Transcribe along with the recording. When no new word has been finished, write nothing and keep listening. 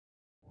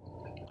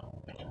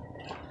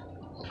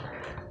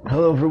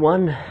Hello,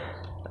 everyone.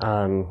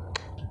 Um,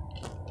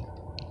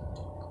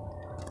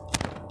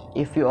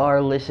 if you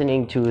are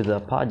listening to the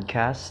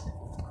podcast,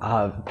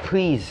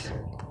 please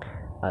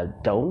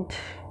don't.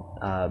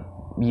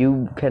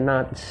 You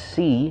cannot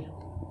see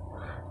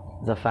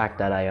the fact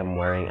that I am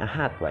wearing a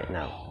hat right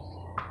now,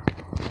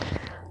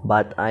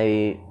 but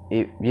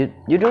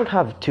you don't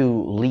have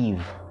to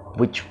leave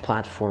which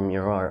platform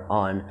you are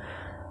on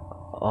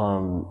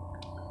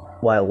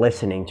while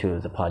listening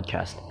to the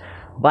podcast.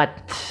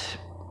 But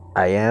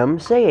I am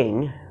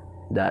saying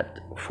that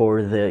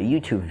for the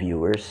YouTube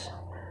viewers,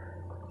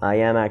 I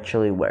am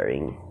actually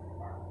wearing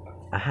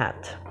a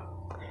hat.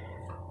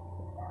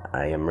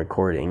 I am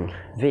recording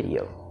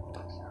video.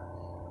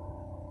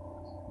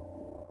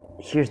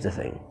 Here's the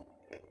thing.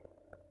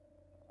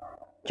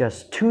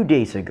 Just 2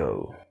 days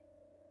ago,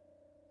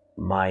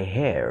 my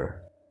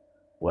hair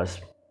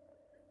was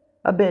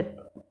a bit,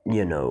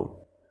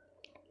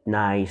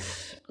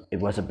 nice. It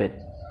was a bit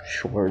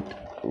short.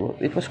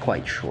 It was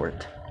quite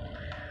short.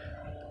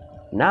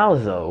 Now,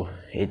 though,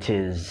 it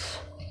is,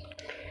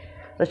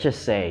 let's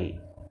just say,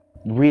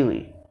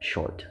 really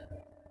short.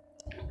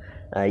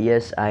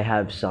 Yes, I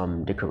have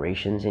some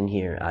decorations in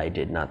here. I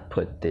did not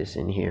put this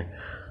in here.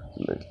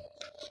 But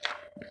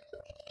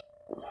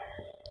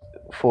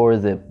for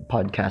the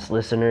podcast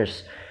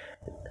listeners,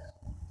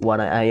 what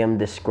I am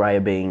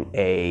describing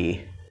what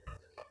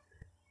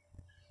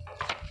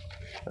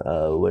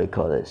do you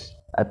call this?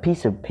 A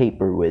piece of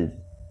paper with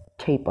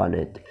tape on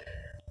it,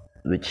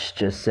 which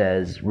just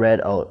says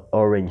red,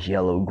 orange,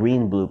 yellow,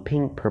 green, blue,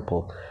 pink,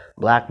 purple,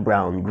 black,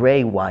 brown,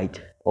 gray,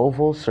 white,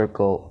 oval,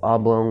 circle,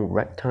 oblong,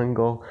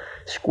 rectangle,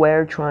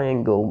 square,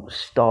 triangle,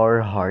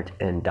 star, heart,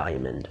 and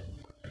diamond.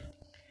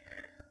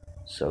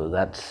 So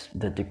that's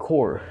the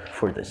decor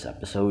for this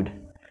episode,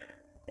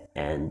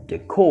 and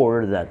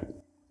decor that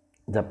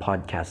the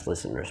podcast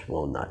listeners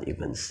will not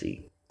even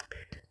see.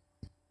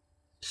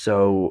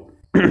 So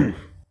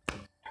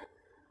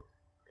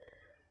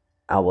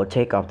I will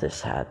take off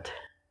this hat,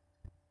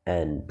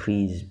 and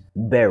please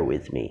bear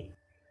with me.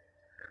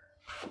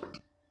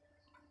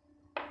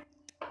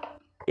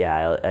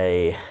 Yeah,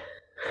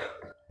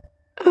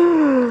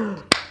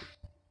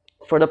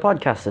 for the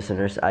podcast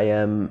listeners,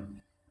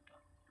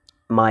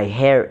 my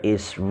hair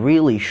is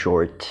really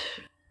short.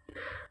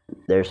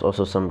 There's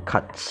also some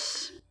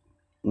cuts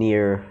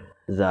near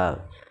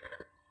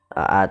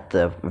at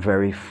the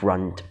very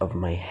front of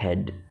my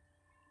head.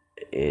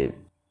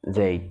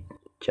 They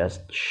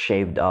just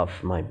shaved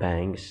off my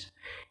bangs,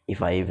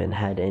 if I even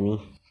had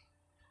any.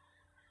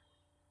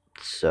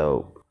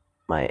 So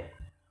my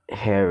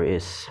hair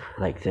is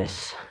like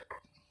this.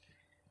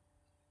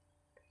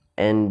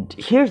 And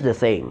here's the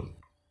thing.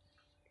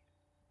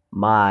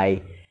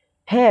 My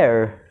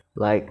haircut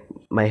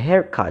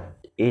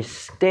is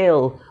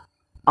still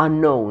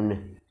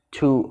unknown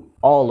to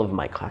all of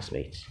my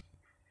classmates,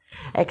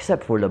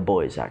 except for the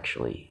boys,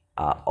 actually.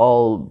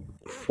 All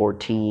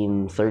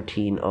 13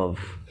 of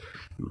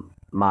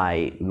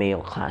my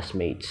male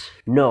classmates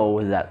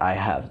know that I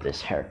have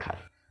this haircut,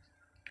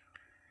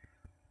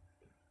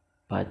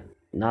 but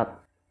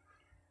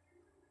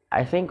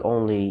I think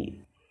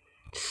only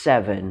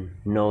 7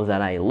 know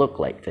that I look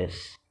like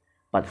this,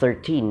 but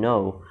 13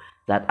 know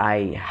that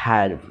I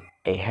had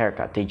a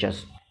haircut. They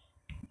just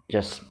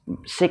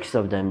 6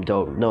 of them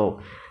don't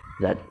know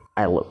that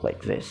I look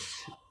like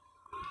this.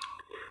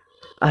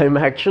 I'm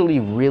actually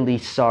really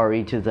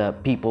sorry to the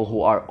people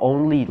who are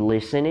only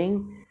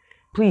listening.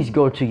 Please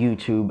go to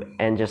YouTube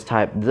and just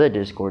type the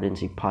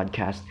Discordancy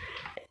podcast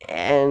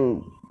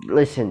and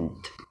listen,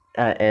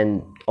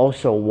 and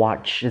also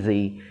watch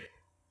the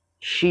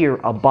sheer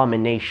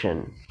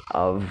abomination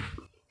of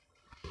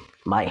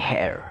my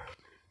hair.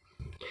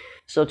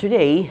 So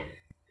today,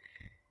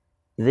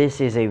 this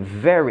is a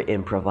very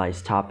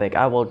improvised topic.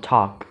 I will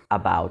talk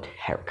about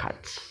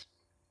haircuts.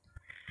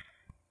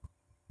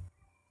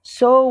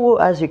 So,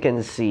 as you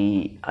can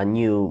see, a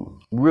new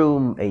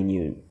room, a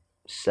new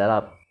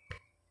setup.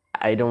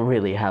 I don't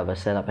really have a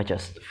setup. I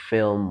just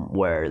film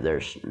where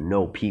there's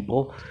no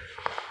people.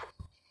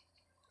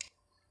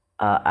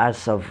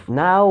 As of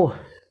now,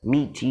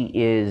 Meaty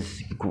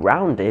is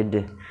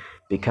grounded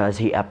because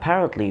he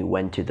apparently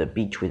went to the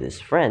beach with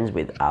his friends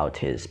without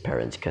his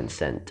parents'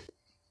 consent.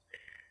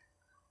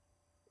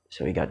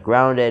 So he got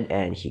grounded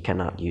and he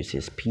cannot use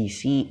his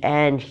PC,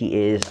 and he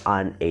is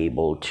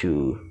unable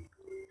to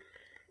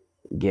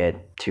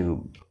get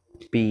to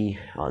be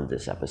on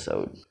this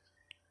episode.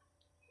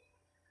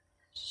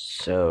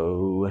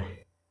 So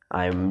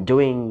I'm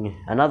doing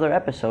another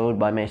episode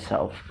by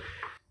myself.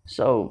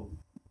 So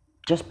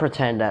just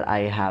pretend that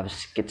I have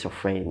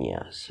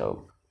schizophrenia,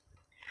 so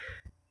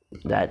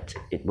that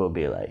it will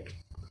be like,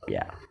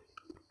 yeah.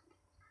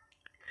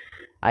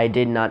 I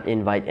did not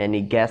invite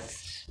any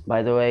guests,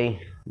 by the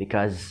way,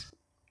 because,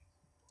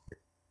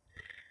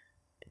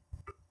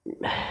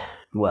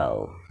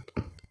 well,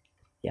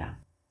 yeah,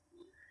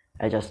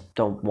 I just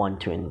don't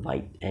want to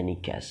invite any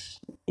guests.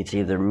 It's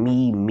either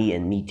me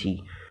and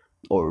Meaty,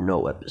 or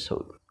no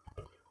episode.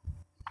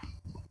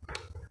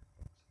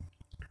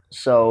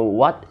 So,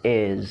 what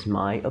is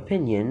my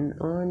opinion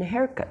on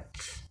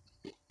haircuts?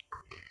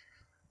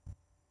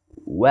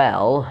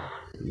 Well,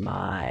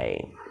 my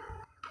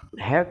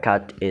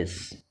haircut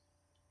is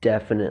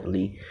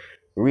definitely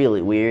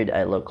really weird.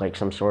 I look like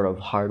some sort of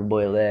hard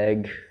boiled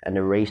egg, an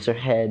eraser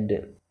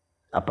head,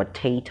 a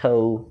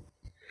potato.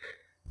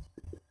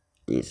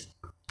 Is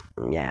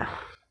yeah.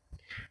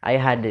 I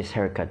had this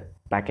haircut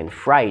back in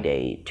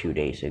Friday, 2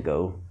 days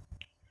ago.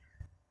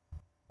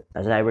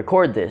 As I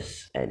record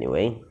this,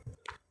 anyway.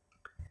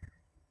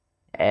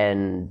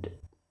 And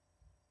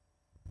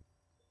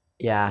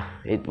yeah,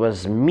 it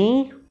was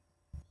me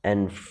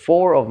and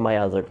four of my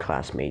other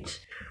classmates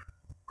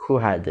who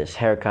had this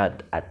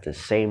haircut at the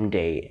same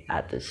day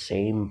at the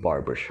same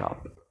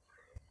barbershop.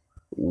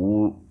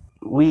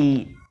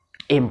 We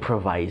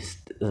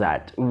improvised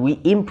that. We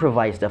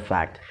improvised the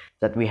fact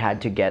that we had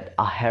to get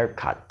a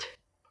haircut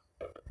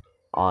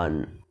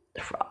on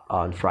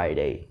on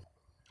Friday.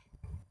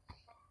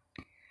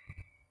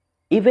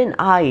 Even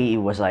I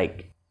was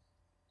like,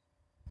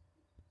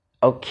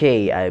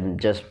 okay, I'm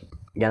just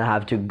gonna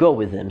have to go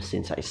with them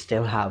since I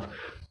still have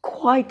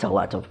quite a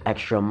lot of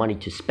extra money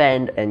to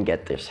spend and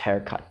get this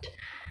haircut.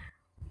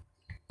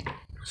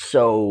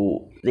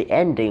 So the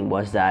ending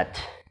was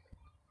that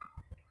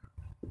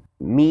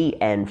me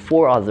and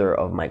four other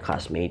of my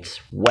classmates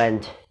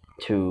went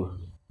to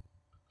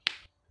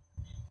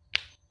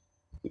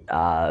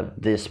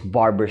this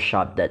barber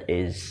shop that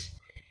is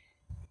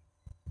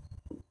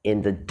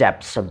in the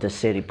depths of the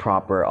city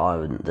proper,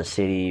 on the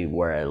city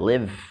where I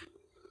live.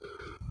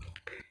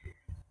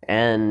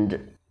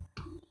 And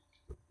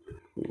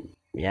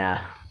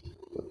yeah,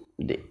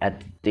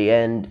 at the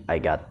end, I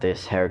got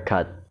this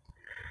haircut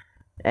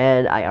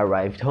and I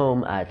arrived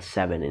home at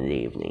 7 in the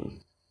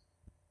evening.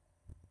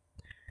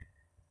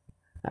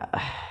 Uh,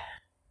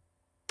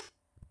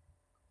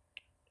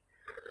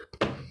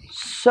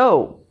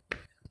 so,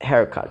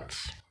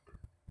 haircuts.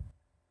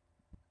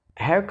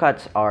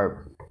 Haircuts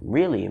are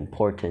really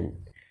important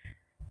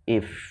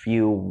if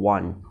you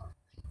want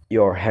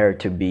your hair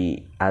to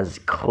be as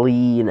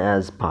clean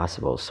as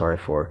possible. Sorry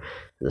for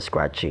the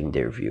scratching,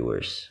 dear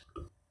viewers.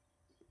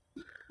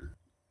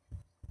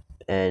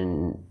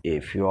 And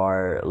if you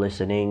are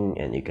listening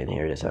and you can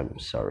hear this, I'm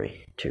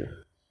sorry too.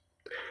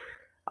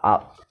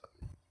 Uh,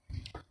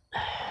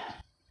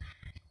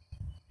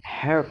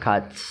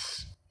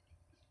 Haircuts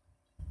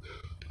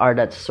are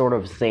that sort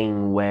of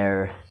thing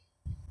where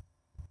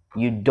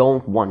you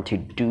don't want to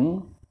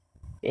do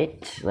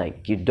it,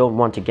 like you don't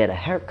want to get a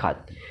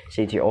haircut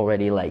since you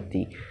already like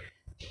the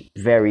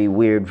very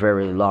weird,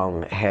 very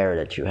long hair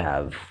that you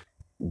have,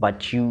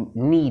 but you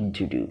need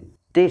to do.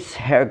 This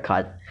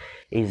haircut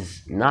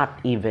is not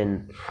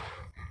even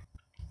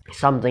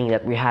something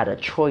that we had a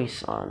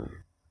choice on,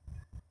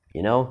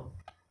 you know?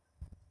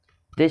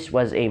 This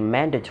was a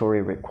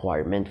mandatory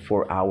requirement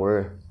for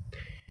our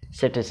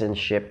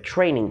citizenship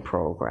training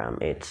program.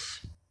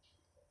 It's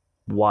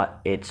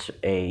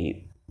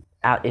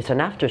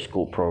an after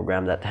school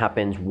program that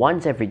happens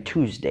once every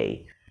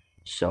Tuesday.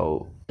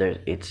 So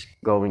it's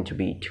going to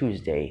be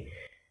Tuesday.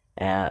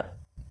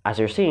 As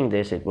you're seeing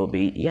this, it will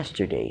be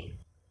yesterday.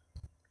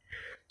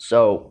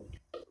 So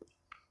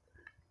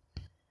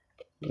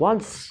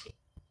once,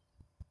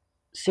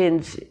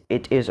 since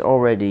it is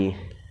already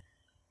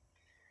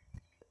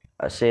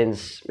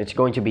since it's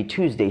going to be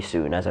Tuesday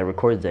soon as I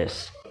record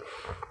this,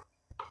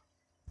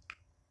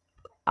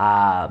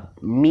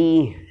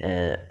 me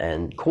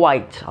and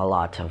quite a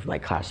lot of my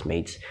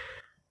classmates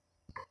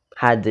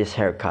had this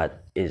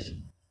haircut is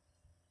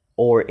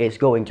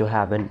going to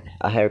have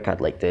a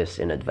haircut like this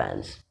in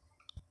advance.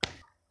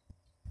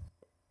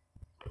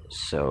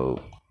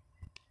 So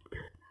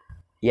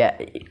yeah,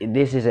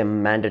 this is a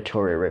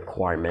mandatory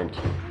requirement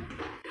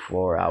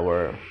for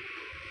our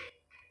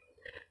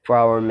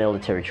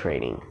military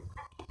training.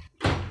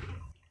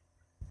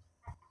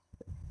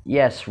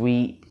 Yes,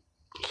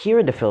 here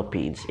in the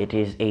Philippines, it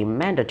is a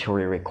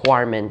mandatory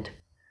requirement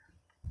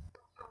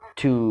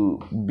to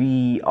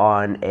be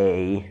on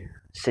a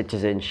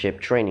citizenship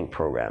training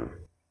program.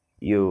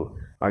 You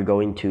are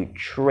going to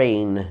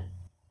train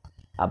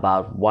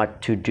about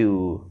what to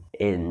do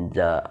in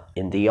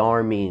the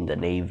army, in the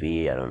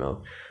navy, I don't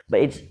know. But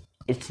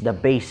it's the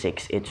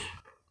basics. It's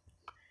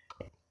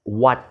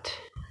what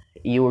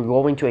you are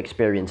going to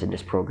experience in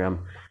this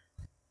program.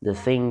 The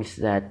things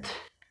that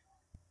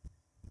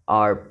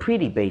are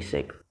pretty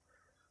basic,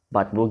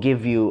 but will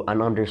give you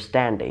an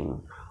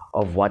understanding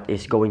of what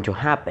is going to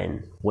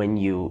happen when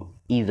you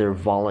either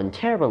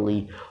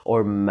voluntarily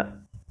or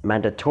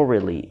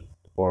mandatorily,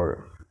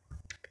 or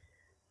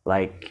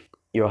like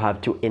you'll have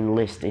to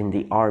enlist in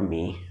the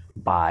army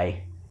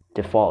by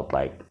default,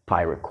 like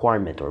by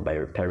requirement or by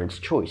your parents'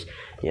 choice,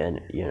 and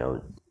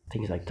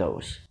things like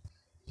those.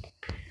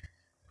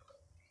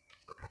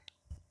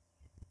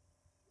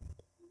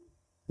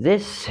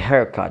 This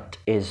haircut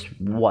is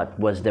what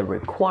was the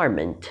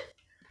requirement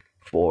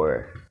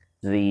for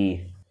the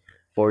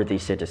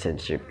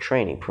citizenship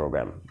training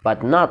program,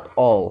 but not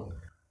all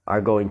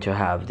are going to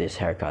have this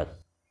haircut,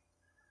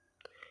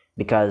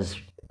 because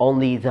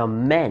only the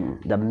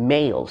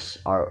males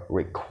are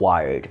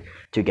required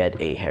to get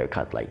a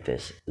haircut like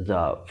this.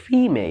 The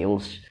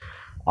females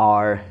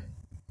are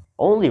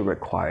only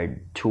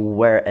required to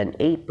wear an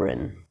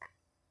apron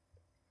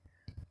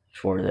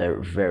for their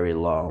very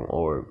long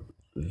or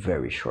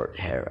very short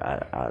hair.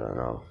 I don't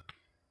know.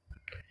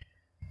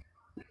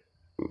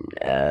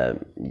 Uh,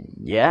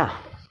 yeah.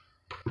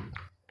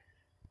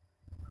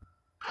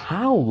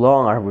 How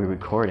long are we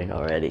recording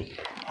already?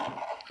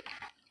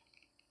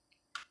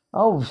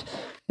 Oh,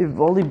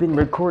 we've only been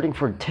recording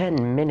for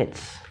 10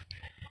 minutes.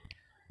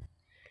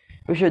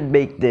 We should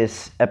make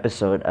this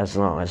episode as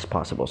long as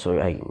possible, so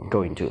I'm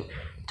going to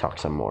talk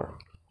some more.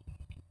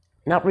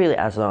 Not really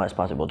as long as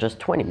possible, just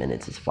 20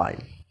 minutes is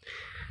fine.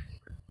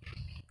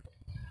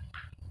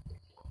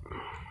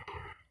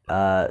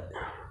 I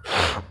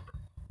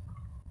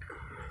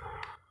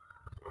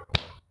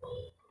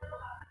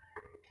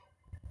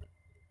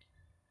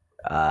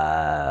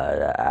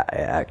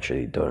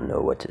actually don't know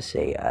what to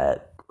say.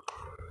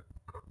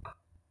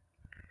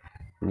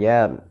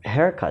 Yeah,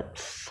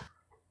 haircuts.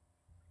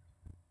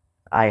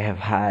 I have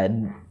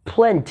had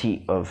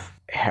plenty of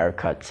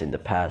haircuts in the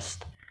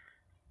past.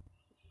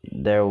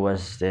 There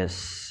is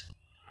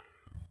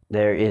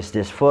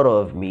this photo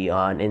of me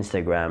on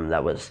Instagram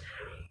that was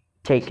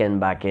taken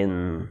back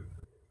in,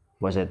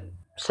 was it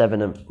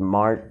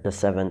the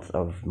 7th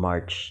of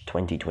March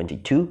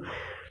 2022,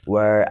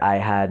 where I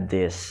had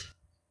this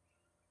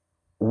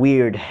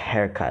weird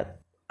haircut,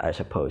 I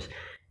suppose.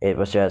 It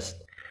was just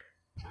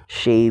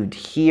shaved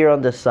here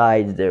on the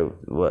sides.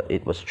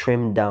 It was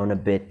trimmed down a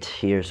bit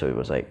here, so it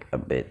was like a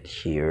bit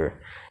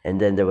here, and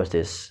then there was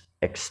this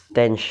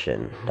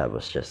extension that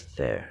was just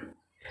there,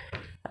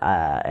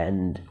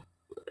 and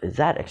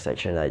that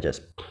extension, I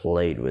just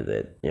played with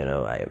it.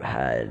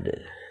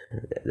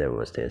 There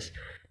was this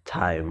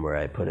time where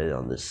I put it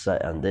on this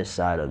side, and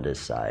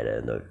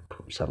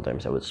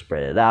sometimes I would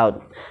spread it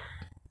out.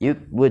 We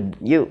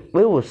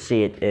will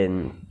see it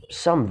in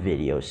some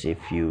videos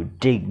if you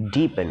dig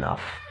deep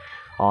enough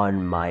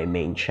on my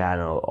main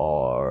channel,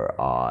 or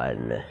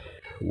on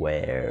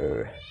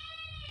where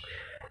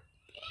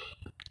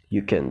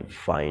you can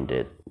find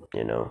it.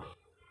 You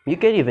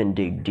can even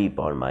dig deep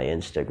on my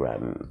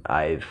Instagram.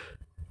 I've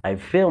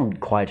filmed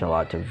quite a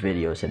lot of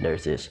videos, and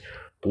there's this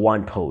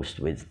one post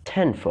with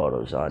 10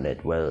 photos on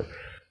it. Well,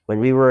 when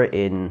we were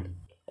in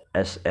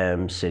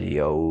SM City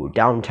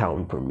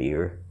downtown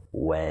premiere,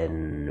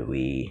 when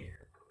we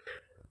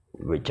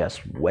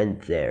just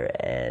went there,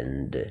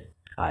 and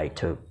I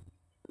took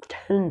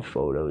 10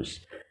 photos,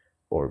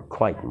 or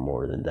quite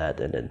more than that,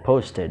 and then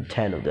posted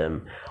 10 of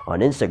them on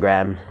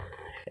Instagram,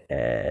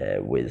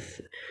 with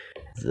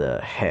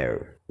the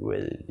hair,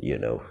 with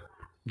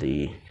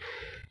the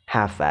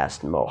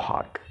half-assed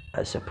mohawk,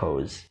 I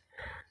suppose.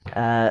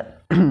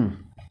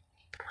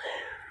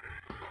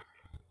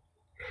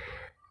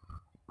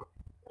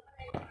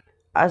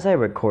 As I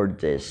record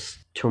this,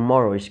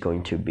 tomorrow is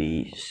going to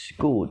be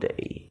school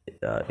day,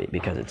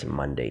 because it's a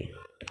Monday.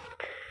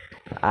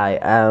 I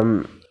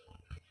am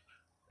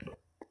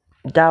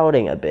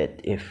doubting a bit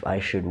if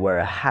I should wear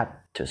a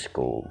hat to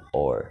school,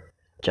 or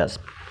just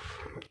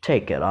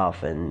take it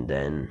off and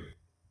then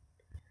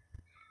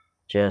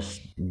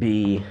just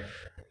be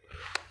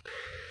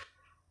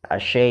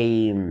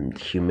ashamed,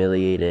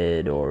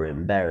 humiliated, or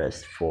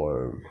embarrassed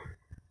for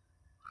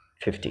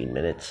 15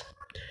 minutes.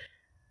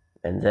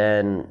 And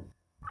then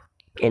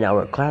in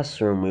our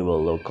classroom, we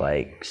will look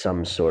like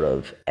some sort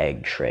of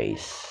egg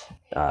trays.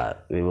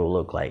 We will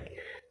look like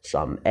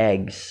some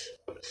eggs,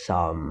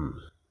 some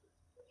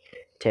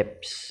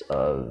tips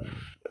of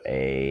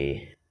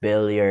a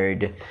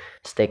billiard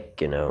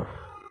stick,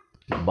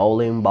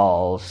 bowling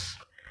balls,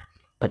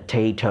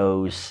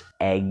 potatoes,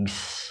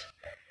 eggs.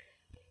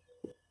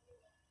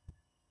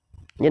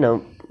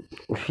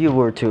 If you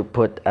were to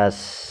put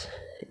us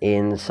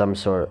in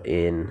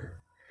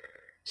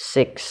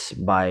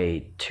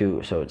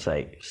 6x2, so it's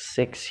like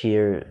 6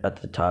 here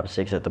at the top,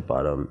 6 at the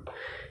bottom,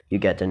 you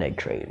get an egg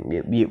tray.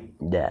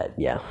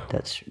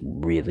 That's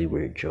really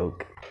weird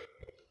joke.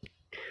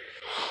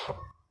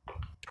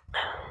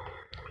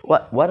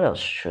 What else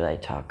should I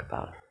talk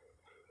about?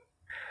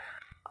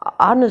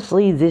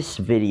 Honestly, this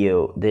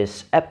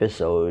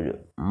episode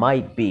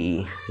might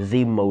be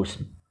the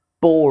most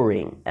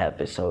boring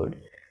episode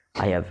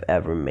I have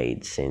ever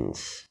made,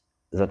 since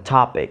the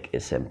topic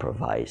is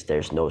improvised.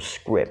 There's no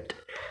script,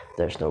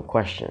 there's no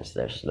questions,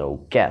 there's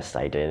no guest.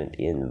 I didn't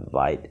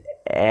invite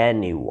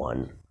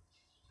anyone.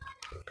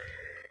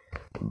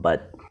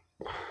 But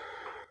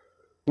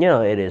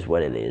it is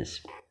what it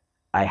is.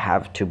 I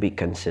have to be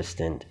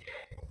consistent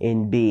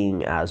in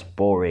being as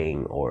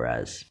boring, or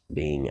as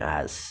being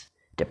as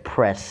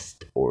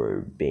depressed,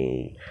 or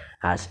being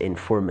as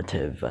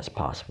informative as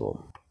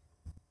possible.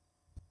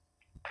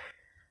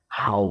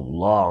 How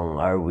long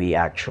are we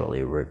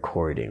actually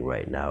recording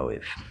right now?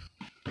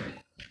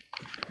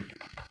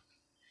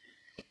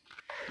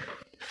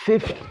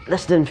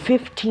 Less than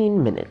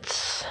 15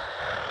 minutes.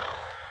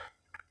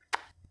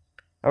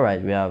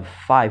 Alright, we have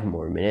 5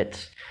 more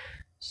minutes.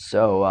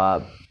 So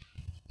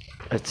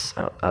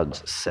I'll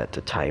just set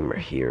the timer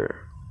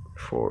here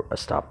for a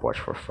stopwatch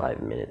for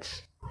 5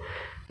 minutes.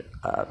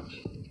 All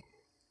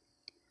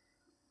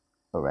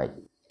right.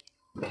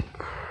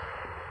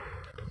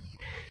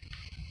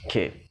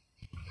 Okay.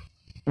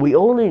 We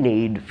only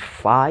need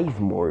 5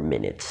 more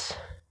minutes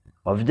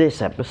of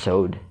this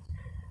episode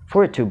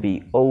for it to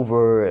be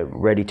over,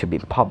 ready to be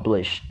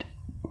published.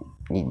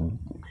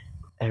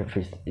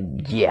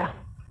 Everything, yeah.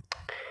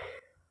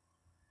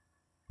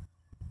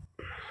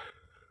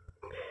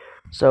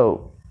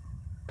 So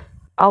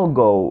I'll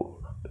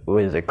go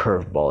with a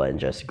curveball and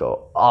just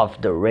go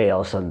off the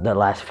rails on the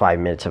last 5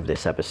 minutes of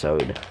this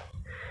episode,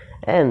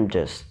 and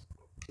just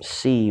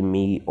see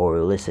me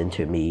or listen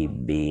to me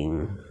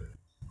being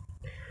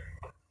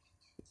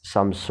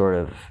some sort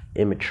of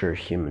immature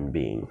human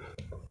being,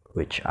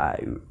 which I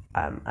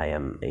am. I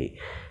am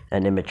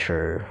an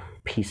immature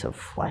piece of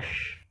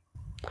flesh,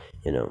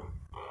 you know.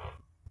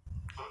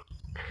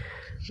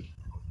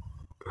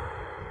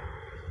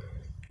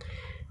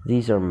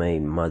 These are my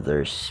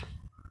mother's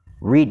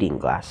reading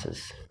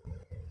glasses.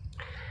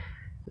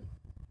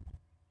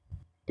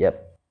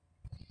 Yep.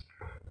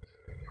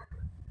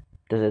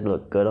 Does it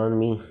look good on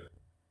me?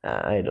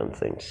 I don't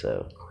think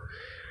so.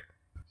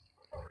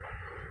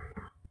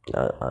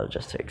 I'll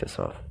just take this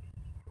off.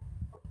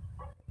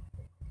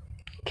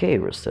 Okay,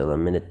 we're still a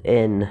minute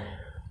in.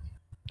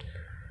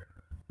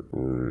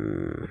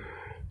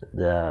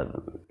 The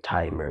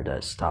timer,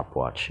 the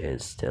stopwatch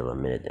is still a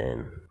minute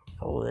in.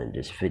 I will end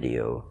this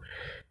video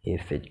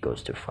if it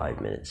goes to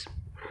 5 minutes.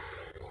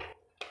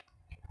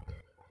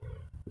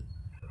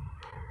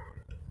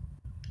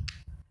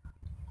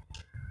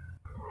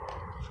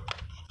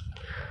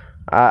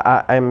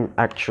 I'm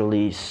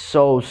actually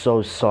so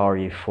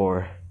sorry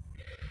for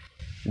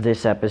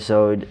this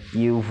episode.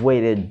 You've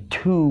waited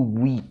 2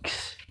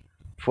 weeks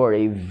for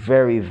a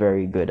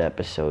very good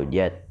episode,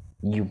 yet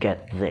you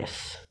get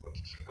this.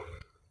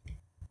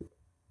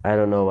 I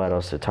don't know what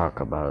else to talk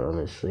about,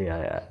 honestly.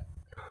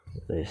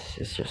 This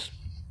is just,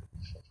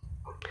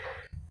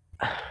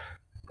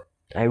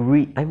 I'm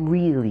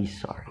really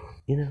sorry,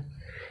 you know.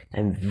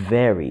 I'm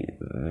very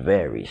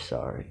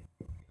sorry.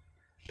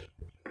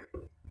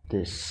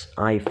 This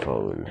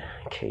iPhone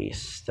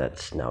case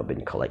that's now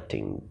been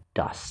collecting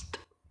dust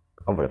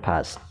over the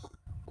past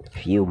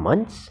few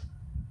months.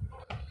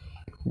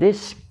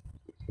 This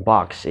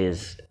box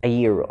is a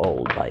year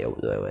old, by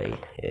the way.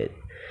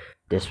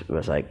 This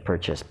was like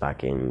purchased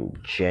back in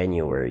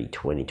January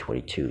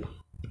 2022,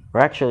 or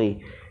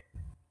actually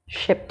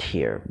shipped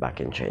here back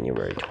in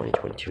January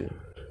 2022.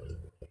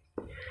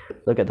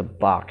 Look at the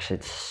box,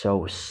 it's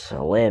so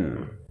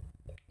slim.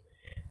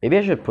 Maybe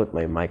I should put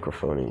my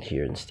microphone in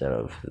here instead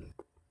of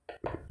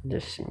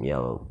this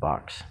yellow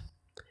box.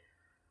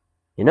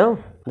 You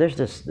know, there's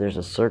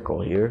a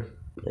circle here,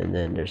 and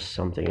then there's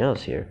something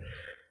else here,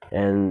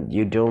 and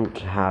you don't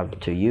have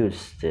to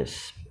use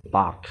this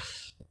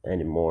box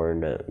anymore.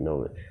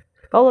 No.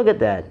 Oh, look at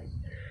that.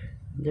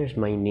 There's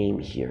my name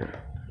here.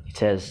 It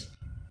says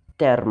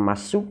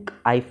Termasuk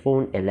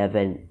iPhone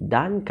 11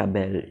 Dan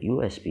Kabel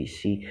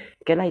USB-C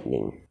ke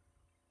Lightning.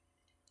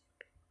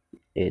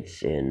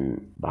 It's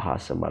in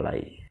Bahasa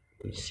Malay.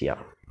 Siak,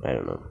 I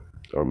don't know.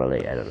 Or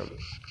Malay, I don't know.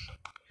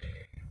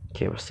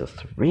 Okay, we're still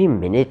 3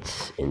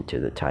 minutes into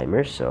the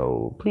timer,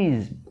 so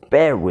please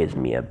bear with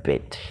me a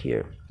bit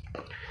here.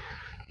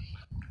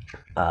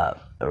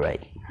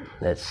 Alright,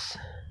 let's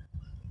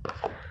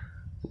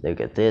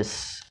look at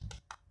this.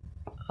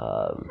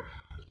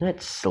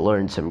 Let's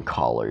learn some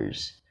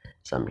colors,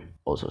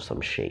 also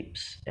some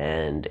shapes,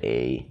 and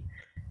a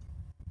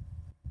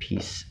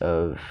piece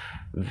of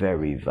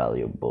very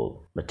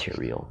valuable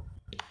material.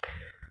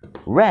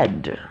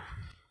 Red,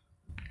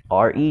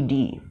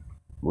 R-E-D,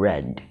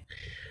 red.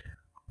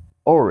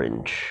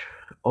 Orange,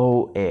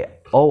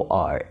 O-R-A-N-G-E,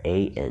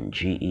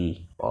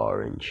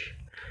 orange.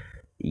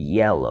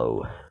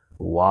 Yellow,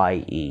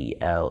 Y-E-L-L-O-W.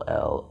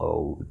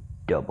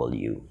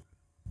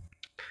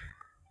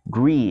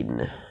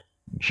 Green,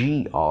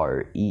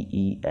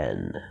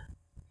 G-R-E-E-N.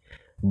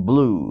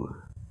 Blue,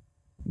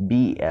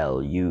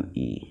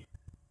 B-L-U-E.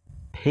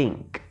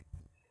 Pink,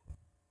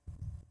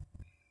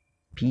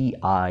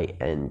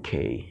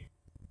 P-I-N-K.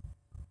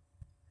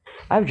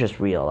 I've just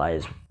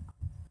realized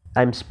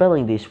I'm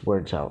spelling these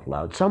words out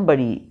loud.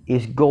 Somebody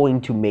is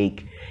going to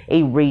make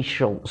a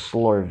racial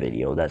slur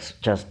video that's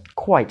just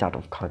quite out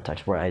of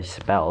context, where I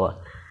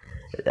spell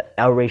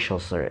a racial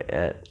slur.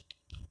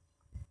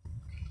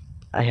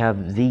 I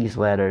have these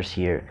letters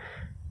here,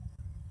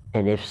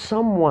 and if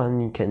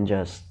someone can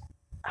just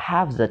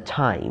have the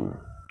time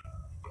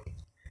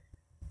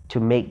to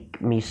make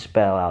me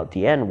spell out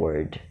the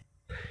N-word,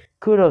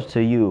 kudos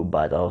to you,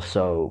 but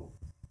also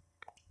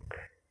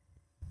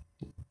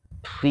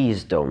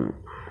please don't,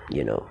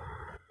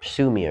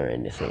 sue me or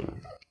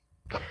anything.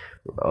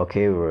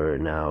 Okay, we're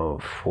now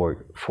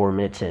 4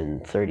 minutes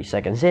and 30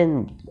 seconds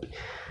in.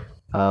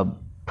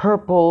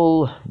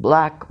 Purple,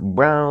 black,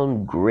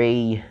 brown,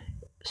 gray,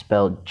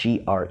 spelled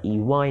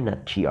G-R-E-Y,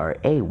 not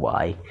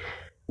G-R-A-Y.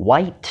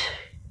 White,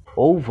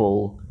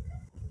 oval,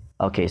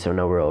 Okay, so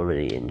now we're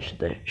already in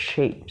the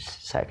shapes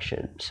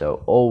section.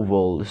 So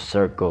oval,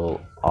 circle,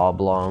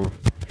 oblong,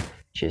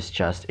 which is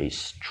just a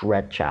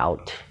stretch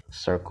out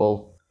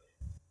circle,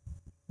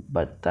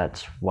 but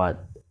that's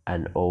what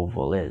an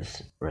oval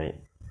is, right?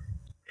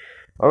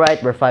 All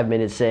right, we're 5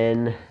 minutes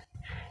in.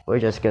 We're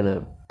just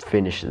gonna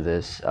finish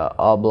this.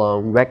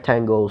 Oblong,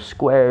 rectangle,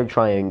 square,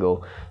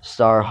 triangle,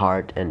 star,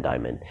 heart, and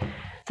diamond.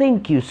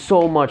 Thank you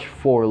so much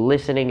for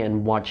listening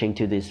and watching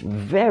to this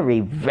very,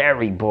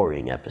 very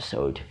boring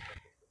episode.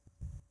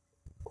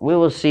 We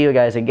will see you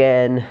guys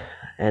again,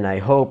 and I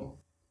hope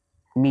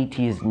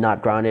Meaty is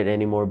not grounded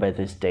anymore by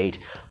this date,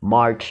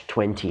 March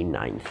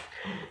 29th.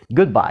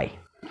 Goodbye.